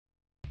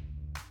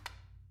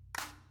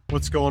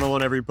What's going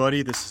on,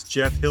 everybody? This is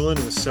Jeff Hillen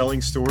with Selling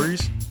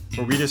Stories,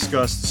 where we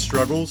discuss the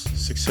struggles,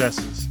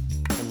 successes,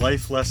 and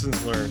life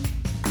lessons learned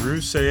through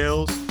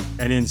sales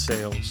and in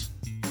sales.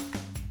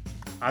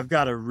 I've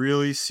got a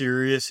really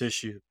serious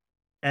issue.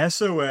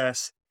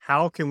 SOS,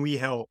 how can we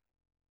help?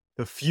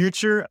 The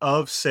future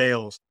of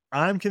sales.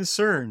 I'm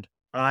concerned.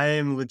 I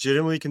am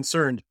legitimately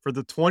concerned. For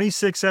the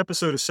 26th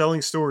episode of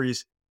Selling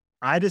Stories,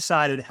 I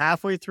decided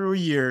halfway through a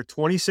year,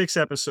 26th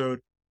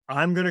episode,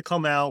 I'm going to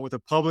come out with a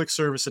public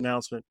service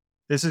announcement.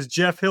 This is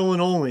Jeff Hillen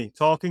only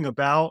talking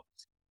about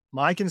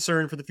my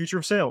concern for the future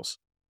of sales.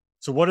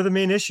 So what are the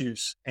main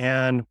issues?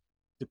 And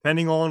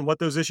depending on what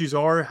those issues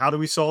are, how do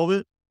we solve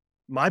it?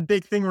 My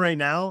big thing right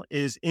now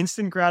is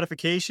instant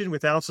gratification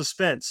without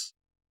suspense.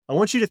 I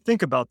want you to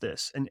think about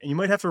this, and you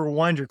might have to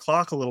rewind your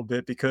clock a little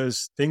bit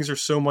because things are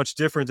so much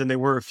different than they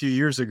were a few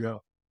years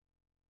ago.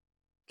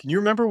 Can you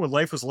remember what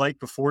life was like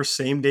before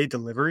same-day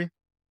delivery?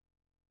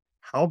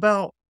 How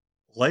about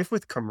life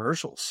with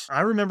commercials?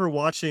 I remember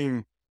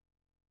watching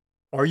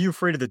Are You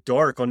Afraid of the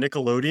Dark on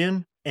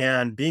Nickelodeon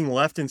and being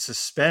left in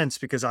suspense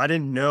because I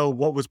didn't know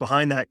what was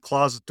behind that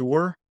closet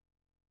door.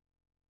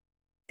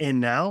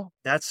 And now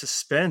that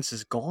suspense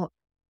is gone.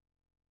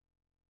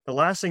 The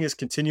last thing is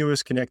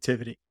continuous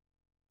connectivity.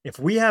 If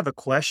we have a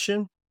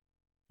question,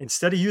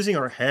 instead of using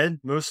our head,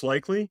 most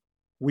likely,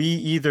 we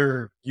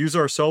either use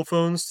our cell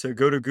phones to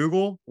go to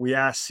Google, we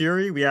ask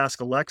Siri, we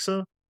ask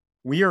Alexa.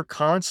 We are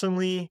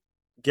constantly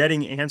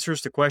getting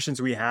answers to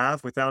questions we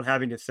have without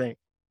having to think.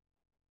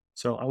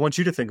 So I want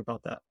you to think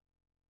about that.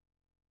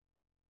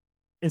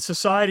 In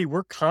society,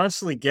 we're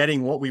constantly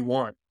getting what we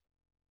want.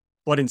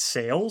 But in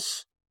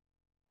sales,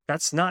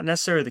 that's not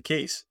necessarily the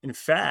case. In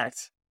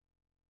fact,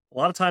 a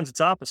lot of times it's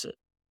opposite.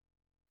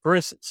 For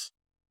instance,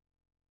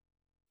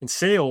 in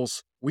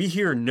sales, we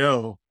hear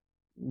no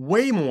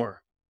way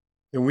more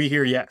than we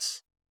hear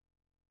yes.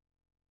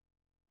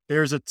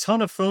 There's a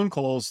ton of phone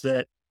calls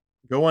that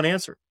go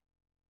unanswered.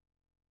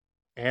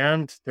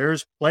 And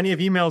there's plenty of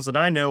emails that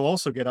I know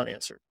also get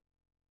unanswered.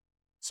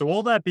 So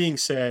all that being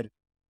said,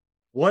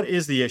 what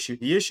is the issue?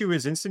 The issue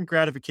is instant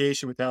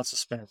gratification without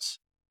suspense.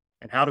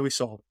 And how do we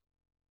solve it?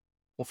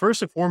 Well,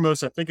 first and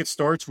foremost, I think it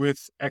starts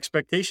with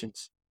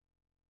expectations.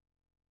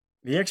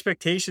 The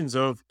expectations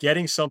of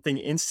getting something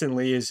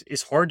instantly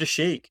is hard to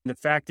shake. And the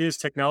fact is,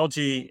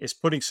 technology is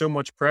putting so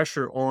much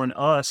pressure on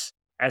us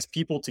as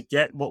people to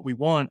get what we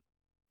want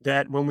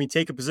that when we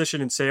take a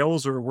position in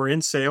sales or we're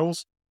in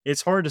sales,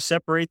 it's hard to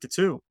separate the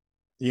two.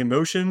 The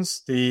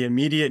emotions, the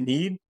immediate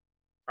need.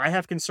 I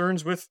have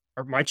concerns with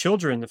my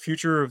children, the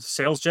future of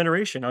sales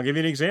generation. I'll give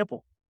you an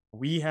example.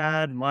 We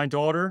had my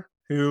daughter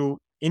who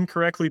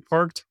incorrectly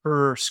parked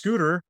her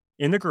scooter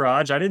in the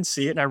garage. I didn't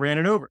see it and I ran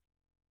it over.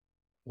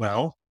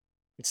 Well,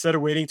 instead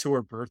of waiting till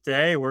her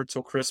birthday or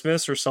till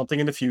Christmas or something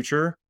in the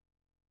future,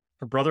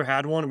 her brother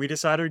had one and we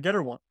decided to get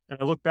her one.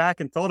 And I looked back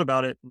and thought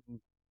about it and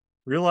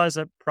realized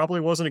that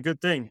probably wasn't a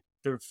good thing.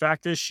 The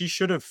fact is she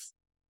should have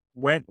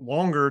went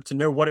longer to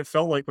know what it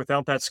felt like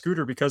without that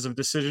scooter because of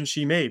decisions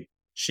she made.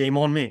 Shame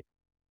on me.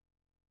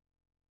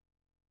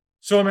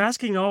 So I'm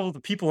asking all of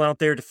the people out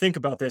there to think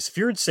about this. If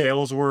you're in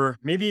sales, or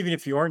maybe even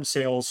if you aren't in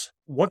sales,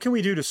 what can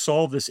we do to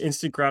solve this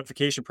instant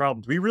gratification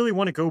problem? Do we really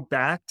want to go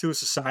back to a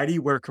society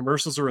where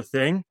commercials are a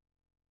thing?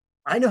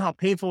 I know how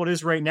painful it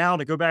is right now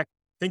to go back,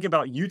 think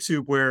about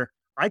YouTube, where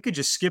I could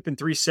just skip in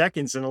 3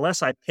 seconds. And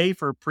unless I pay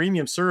for a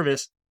premium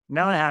service,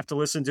 now I have to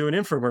listen to an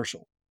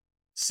infomercial.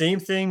 Same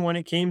thing when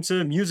it came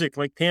to music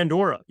like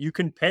Pandora. You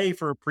can pay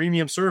for a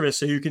premium service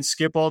so you can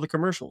skip all the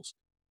commercials.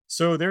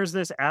 So there's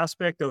this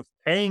aspect of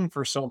paying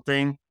for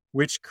something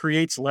which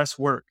creates less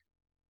work.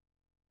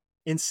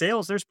 In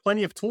sales, there's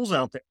plenty of tools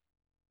out there.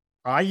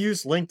 I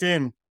use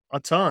LinkedIn a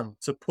ton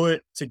to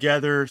put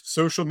together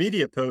social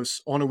media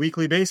posts on a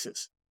weekly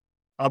basis.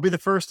 I'll be the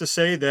first to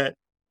say that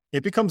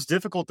it becomes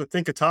difficult to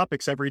think of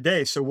topics every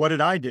day. So what did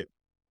I do?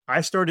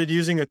 I started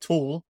using a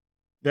tool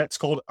that's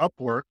called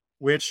Upwork,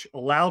 which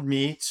allowed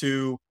me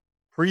to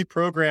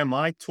pre-program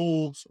my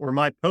tools or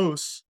my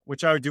posts,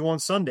 which I would do on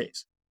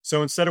Sundays.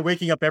 So instead of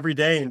waking up every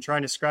day and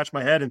trying to scratch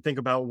my head and think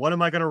about what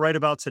am I going to write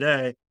about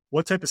today?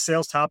 What type of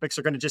sales topics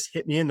are going to just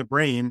hit me in the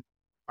brain?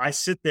 I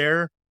sit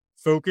there,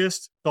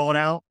 focused, thought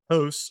out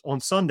posts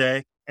on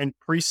Sunday and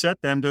preset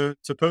them to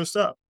post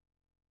up.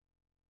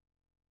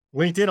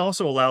 LinkedIn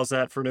also allows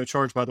that for no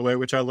charge, by the way,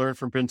 which I learned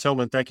from Ben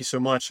Tillman. Thank you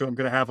so much. So I'm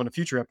going to have on a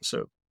future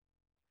episode.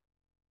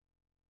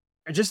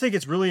 I just think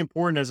it's really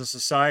important as a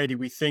society,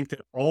 we think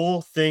that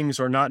all things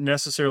are not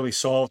necessarily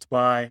solved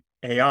by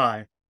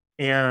AI.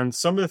 And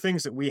some of the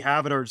things that we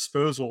have at our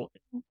disposal,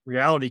 in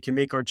reality, can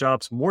make our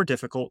jobs more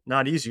difficult,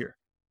 not easier.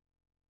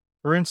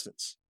 For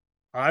instance,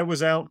 I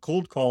was out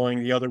cold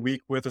calling the other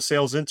week with a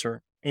sales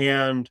intern,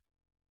 and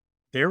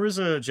there was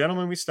a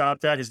gentleman we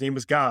stopped at. His name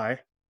was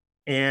Guy.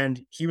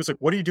 And he was like,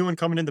 "What are you doing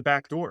coming in the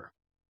back door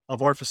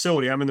of our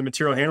facility? I'm in the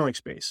material handling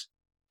space."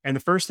 And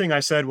the first thing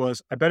I said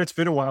was, "I bet it's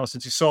been a while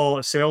since you saw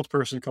a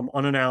salesperson come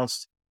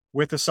unannounced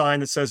with a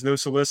sign that says no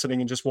soliciting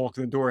and just walk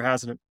in the door,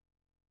 hasn't it?"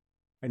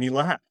 And he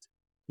laughed.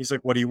 He's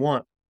like, "What do you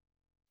want?"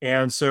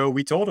 And so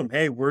we told him,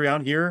 hey, we're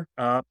out here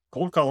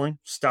cold calling,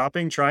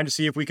 stopping, trying to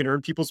see if we can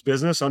earn people's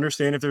business,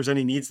 understand if there's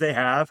any needs they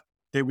have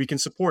that we can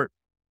support.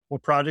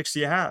 What projects do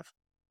you have?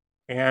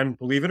 And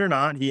believe it or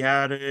not, he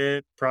had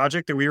a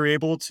project that we were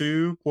able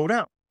to quote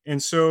out.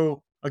 And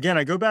so, again,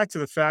 I go back to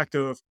the fact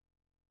of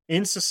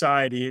in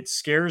society, it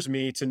scares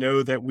me to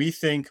know that we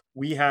think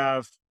we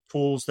have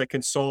tools that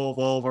can solve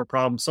all of our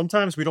problems.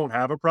 Sometimes we don't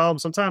have a problem.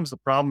 Sometimes the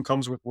problem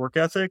comes with work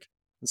ethic.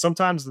 And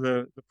sometimes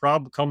the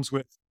problem comes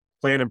with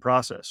plan and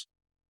process.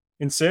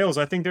 In sales,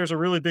 I think there's a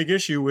really big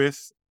issue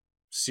with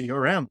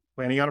CRM,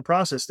 planning out a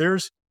process.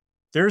 There's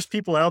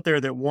people out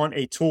there that want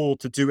a tool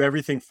to do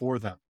everything for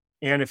them.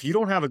 And if you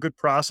don't have a good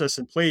process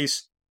in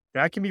place,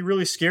 that can be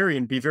really scary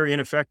and be very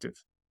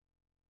ineffective.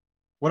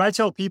 What I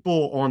tell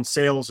people on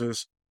sales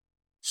is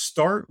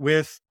start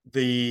with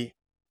the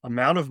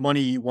amount of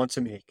money you want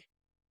to make.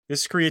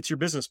 This creates your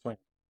business plan.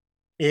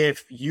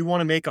 If you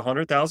want to make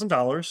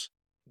 $100,000,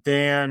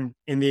 then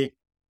in the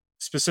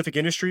specific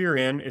industry you're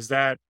in, is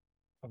that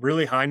a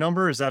really high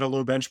number? Is that a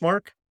low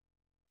benchmark?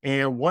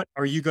 And what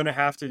are you going to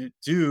have to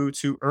do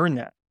to earn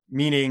that?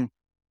 Meaning,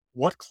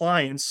 what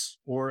clients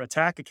or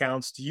attack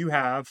accounts do you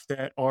have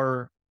that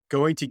are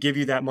going to give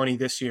you that money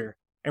this year?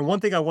 And one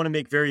thing I want to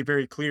make very,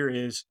 very clear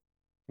is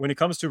when it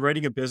comes to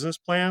writing a business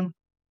plan,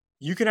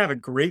 you can have a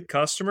great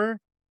customer,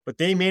 but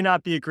they may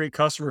not be a great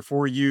customer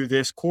for you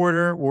this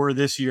quarter or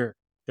this year.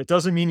 That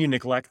doesn't mean you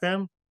neglect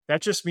them.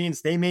 That just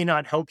means they may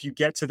not help you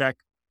get to that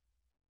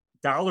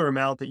dollar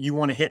amount that you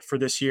want to hit for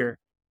this year.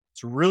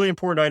 It's a really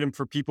important item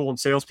for people and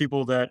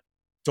salespeople that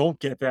don't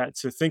get that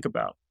to think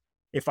about.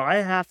 If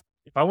I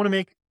want to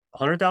make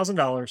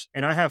 $100,000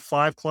 and I have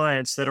 5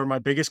 clients that are my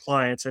biggest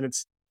clients and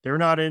they're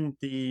not in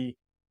the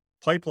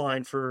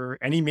pipeline for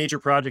any major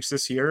projects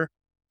this year,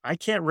 I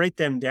can't write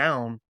them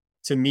down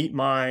to meet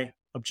my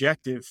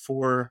objective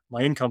for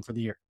my income for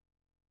the year.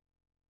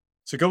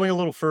 So going a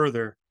little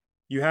further,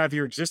 you have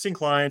your existing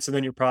clients and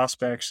then your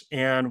prospects,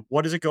 and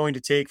what is it going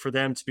to take for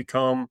them to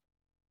become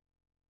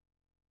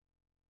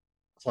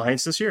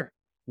clients this year?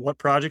 What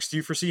projects do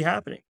you foresee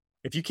happening?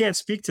 If you can't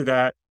speak to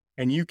that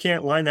and you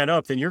can't line that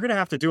up, then you're going to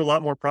have to do a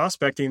lot more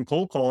prospecting and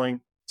cold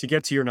calling to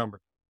get to your number.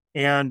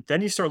 And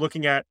then you start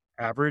looking at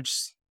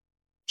average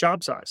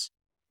job size.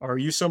 Are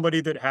you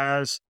somebody that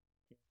has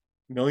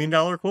 $1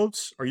 million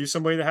quotes? Are you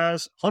somebody that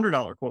has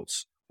 $100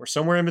 quotes or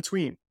somewhere in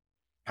between?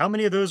 How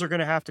many of those are going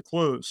to have to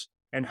close?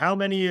 And how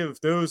many of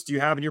those do you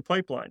have in your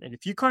pipeline? And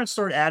if you can't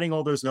start adding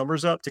all those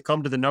numbers up to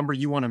come to the number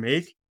you want to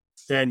make,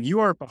 then you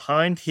are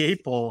behind the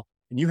 8 ball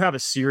and you have a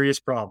serious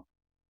problem.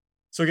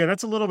 So again,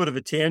 that's a little bit of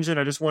a tangent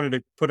I just wanted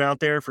to put out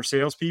there for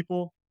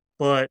salespeople.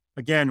 But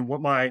again, what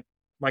my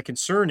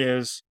concern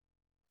is,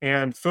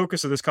 and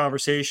focus of this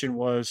conversation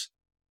was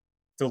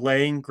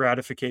delaying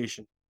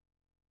gratification.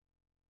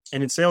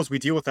 And in sales, we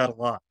deal with that a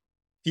lot.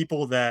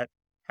 People that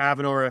have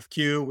an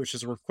RFQ, which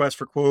is a request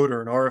for quote,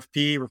 or an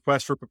RFP,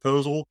 request for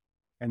proposal,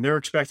 and they're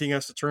expecting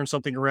us to turn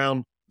something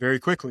around very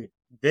quickly.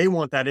 They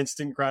want that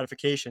instant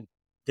gratification.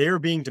 They are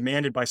being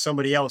demanded by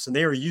somebody else, and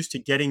they are used to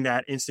getting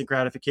that instant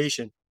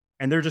gratification,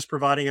 and they're just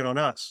providing it on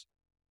us.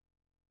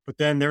 But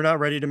then they're not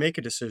ready to make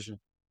a decision,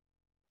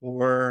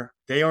 or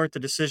they aren't the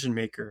decision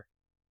maker,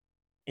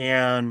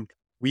 and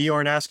we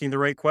aren't asking the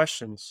right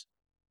questions.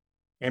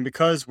 And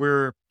because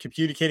we're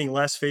communicating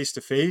less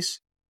face-to-face,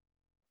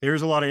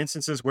 there's a lot of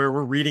instances where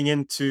we're reading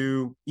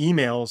into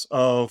emails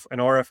of an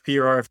RFP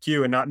or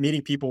RFQ and not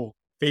meeting people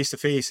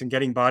face-to-face and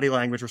getting body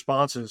language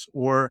responses,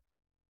 or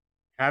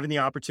having the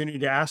opportunity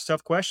to ask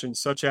tough questions,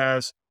 such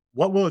as,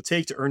 what will it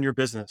take to earn your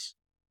business?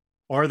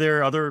 Are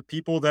there other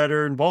people that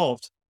are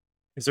involved?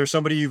 Is there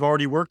somebody you've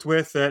already worked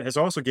with that has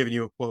also given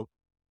you a quote?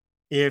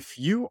 If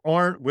you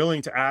aren't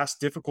willing to ask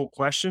difficult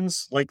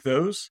questions like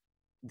those,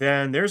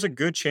 then there's a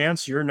good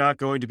chance you're not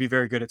going to be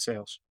very good at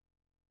sales.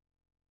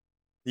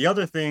 The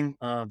other thing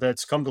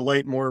that's come to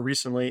light more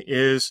recently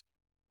is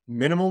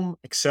minimum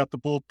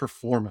acceptable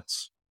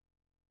performance.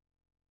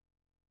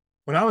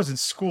 When I was in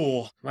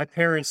school, my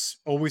parents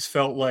always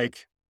felt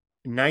like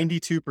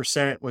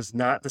 92% was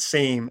not the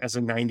same as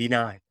a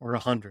 99 or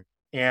 100.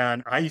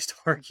 And I used to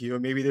argue,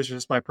 and maybe this is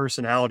just my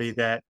personality,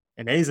 that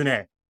an A is an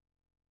A.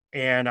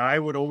 And I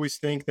would always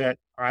think that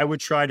I would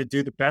try to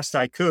do the best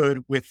I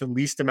could with the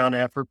least amount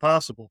of effort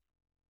possible.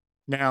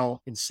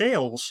 Now, in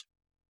sales,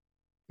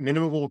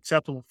 minimum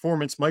acceptable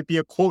performance might be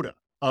a quota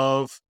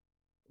of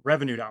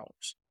revenue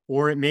dollars,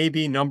 or it may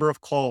be number of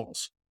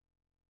calls.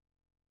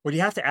 What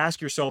you have to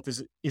ask yourself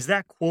is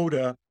that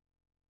quota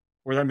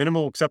or that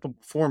minimal acceptable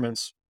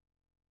performance,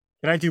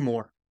 can I do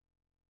more?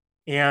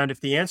 And if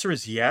the answer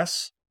is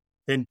yes,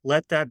 then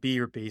let that be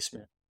your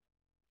basement.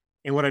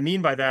 And what I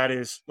mean by that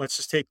is, let's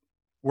just take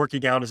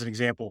working out as an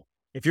example.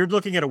 If you're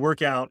looking at a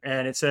workout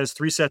and it says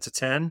 3 sets of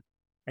 10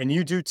 and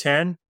you do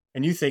 10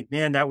 and you think,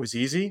 man, that was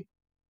easy,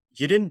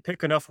 you didn't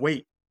pick enough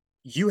weight.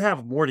 You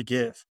have more to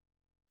give.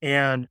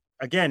 And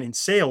again, in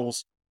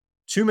sales,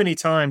 too many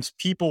times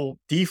people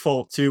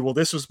default to, well,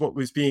 this is what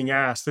was being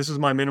asked. This is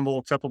my minimal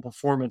acceptable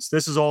performance.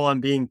 This is all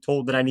I'm being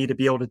told that I need to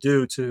be able to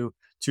do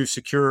to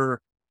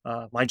secure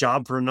my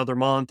job for another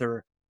month,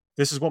 or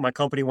this is what my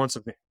company wants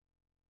of me.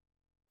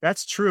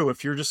 That's true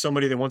if you're just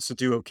somebody that wants to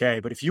do okay.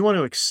 But if you want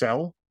to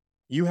excel,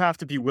 you have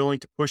to be willing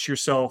to push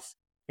yourself.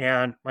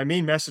 And my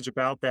main message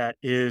about that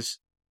is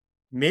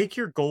make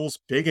your goals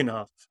big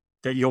enough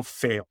that you'll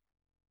fail.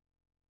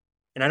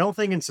 And I don't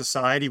think in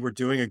society we're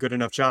doing a good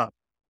enough job.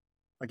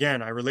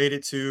 Again, I relate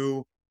it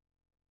to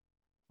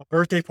a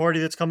birthday party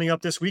that's coming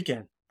up this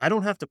weekend. I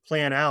don't have to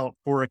plan out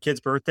for a kid's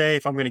birthday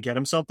if I'm going to get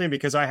him something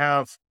because I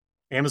have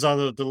Amazon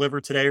to deliver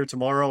today or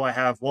tomorrow. I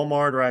have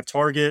Walmart or I have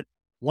Target.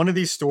 One of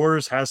these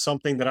stores has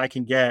something that I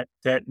can get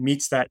that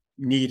meets that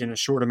need in a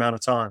short amount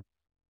of time.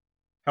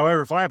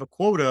 However, if I have a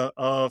quota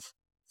of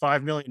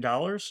 $5 million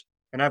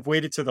and I've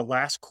waited to the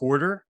last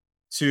quarter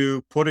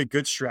to put a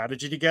good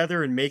strategy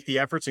together and make the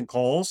efforts and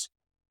calls,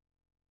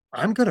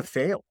 I'm going to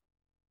fail.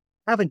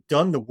 I haven't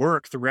done the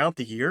work throughout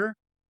the year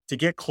to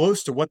get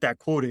close to what that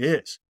quota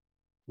is.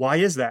 Why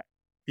is that?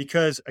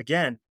 Because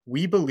again,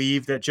 we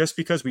believe that just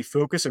because we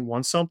focus and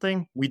want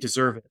something, we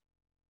deserve it.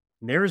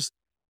 And there's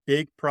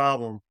big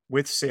problem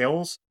with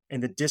sales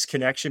and the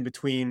disconnection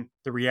between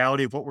the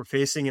reality of what we're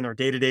facing in our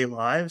day-to-day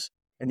lives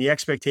and the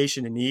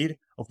expectation and need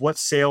of what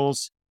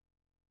sales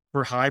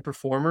for high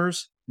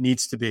performers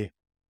needs to be.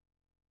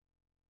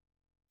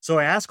 So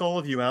I ask all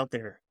of you out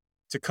there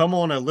to come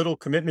on a little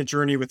commitment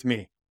journey with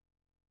me.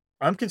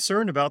 I'm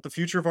concerned about the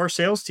future of our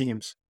sales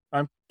teams.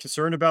 I'm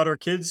concerned about our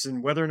kids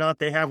and whether or not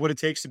they have what it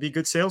takes to be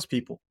good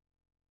salespeople.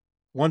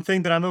 One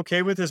thing that I'm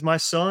okay with is my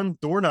son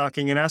door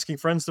knocking and asking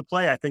friends to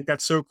play. I think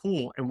that's so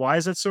cool. And why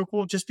is that so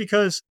cool? Just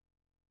because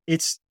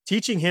it's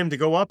teaching him to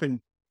go up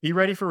and be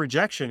ready for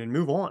rejection and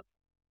move on.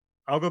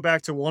 I'll go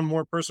back to one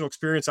more personal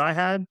experience I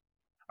had.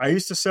 I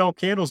used to sell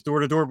candles door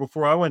to door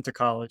before I went to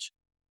college.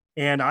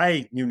 And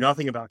I knew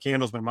nothing about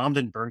candles. My mom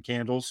didn't burn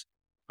candles.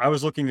 I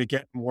was looking to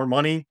get more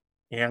money.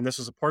 And this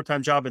was a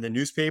part-time job in the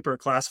newspaper, a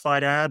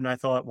classified ad. And I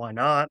thought, why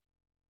not?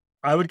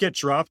 I would get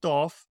dropped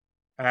off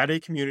at a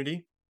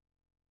community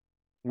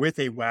with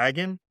a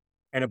wagon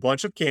and a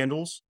bunch of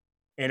candles.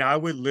 And I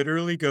would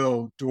literally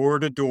go door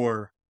to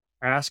door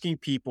asking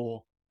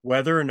people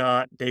whether or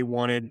not they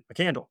wanted a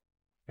candle.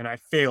 And I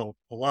failed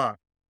a lot.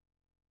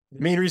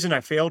 The main reason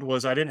I failed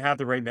was I didn't have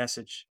the right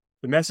message.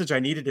 The message I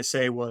needed to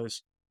say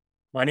was,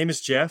 my name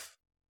is Jeff.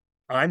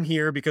 I'm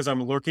here because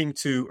I'm looking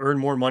to earn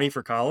more money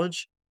for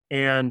college.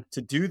 And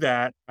to do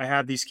that, I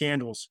have these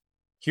candles.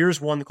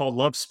 Here's one called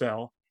Love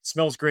Spell. It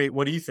smells great.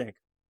 What do you think?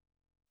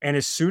 And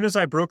as soon as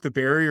I broke the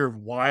barrier of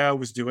why I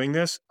was doing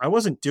this, I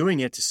wasn't doing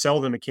it to sell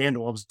them a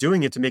candle. I was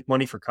doing it to make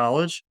money for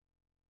college.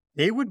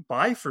 They would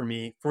buy for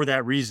me for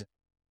that reason.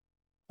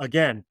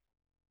 Again,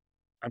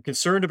 I'm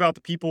concerned about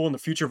the people and the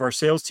future of our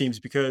sales teams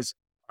because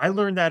I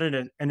learned that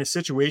in a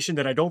situation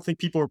that I don't think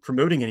people are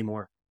promoting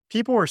anymore.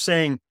 People are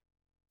saying,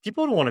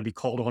 people don't want to be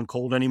called on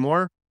cold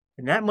anymore.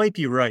 And that might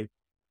be right.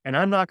 And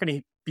I'm not going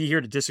to be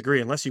here to disagree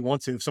unless you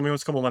want to. If somebody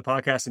wants to come on my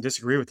podcast and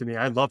disagree with me,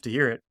 I'd love to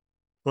hear it.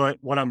 But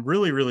what I'm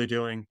really, really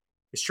doing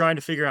is trying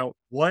to figure out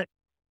what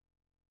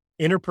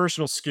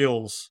interpersonal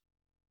skills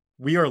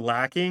we are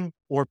lacking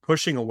or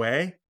pushing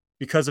away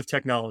because of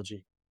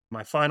technology.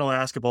 My final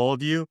ask of all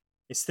of you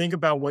is think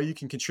about what you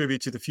can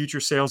contribute to the future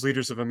sales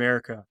leaders of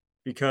America,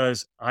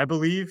 because I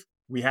believe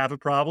we have a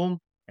problem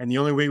and the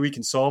only way we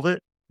can solve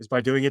it is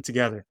by doing it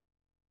together.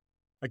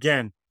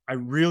 Again, I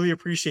really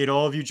appreciate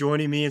all of you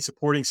joining me and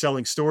supporting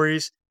Selling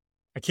Stories.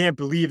 I can't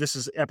believe this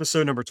is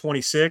episode number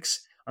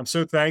 26. I'm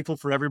so thankful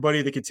for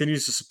everybody that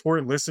continues to support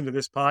and listen to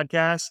this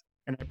podcast.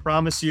 And I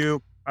promise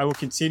you, I will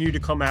continue to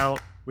come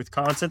out with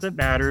content that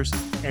matters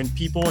and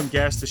people and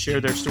guests to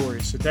share their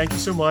stories. So thank you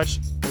so much.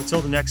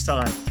 Until the next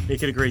time,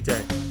 make it a great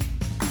day.